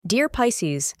Dear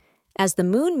Pisces, as the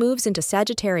moon moves into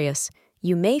Sagittarius,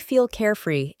 you may feel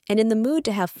carefree and in the mood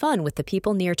to have fun with the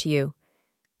people near to you.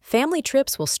 Family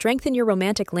trips will strengthen your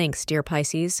romantic links, dear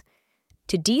Pisces.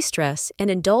 To de-stress and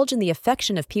indulge in the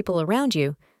affection of people around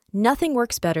you, nothing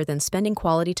works better than spending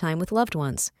quality time with loved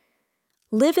ones.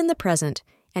 Live in the present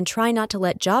and try not to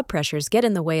let job pressures get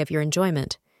in the way of your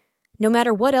enjoyment. No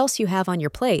matter what else you have on your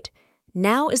plate,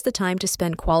 now is the time to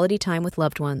spend quality time with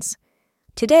loved ones.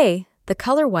 Today, the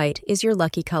color white is your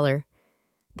lucky color.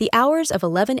 The hours of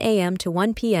 11 a.m. to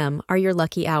 1 p.m. are your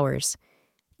lucky hours.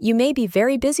 You may be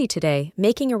very busy today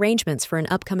making arrangements for an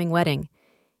upcoming wedding.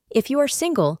 If you are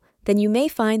single, then you may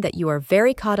find that you are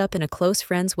very caught up in a close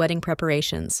friend's wedding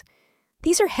preparations.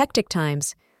 These are hectic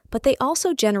times, but they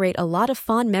also generate a lot of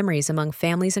fond memories among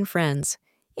families and friends.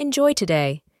 Enjoy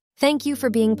today. Thank you for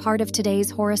being part of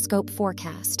today's horoscope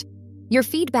forecast. Your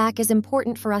feedback is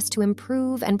important for us to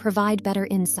improve and provide better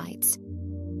insights.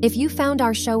 If you found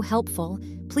our show helpful,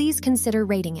 please consider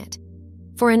rating it.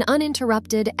 For an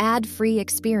uninterrupted, ad-free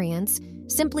experience,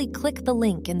 simply click the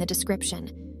link in the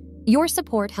description. Your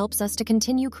support helps us to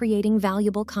continue creating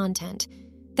valuable content.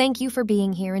 Thank you for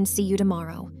being here and see you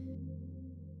tomorrow.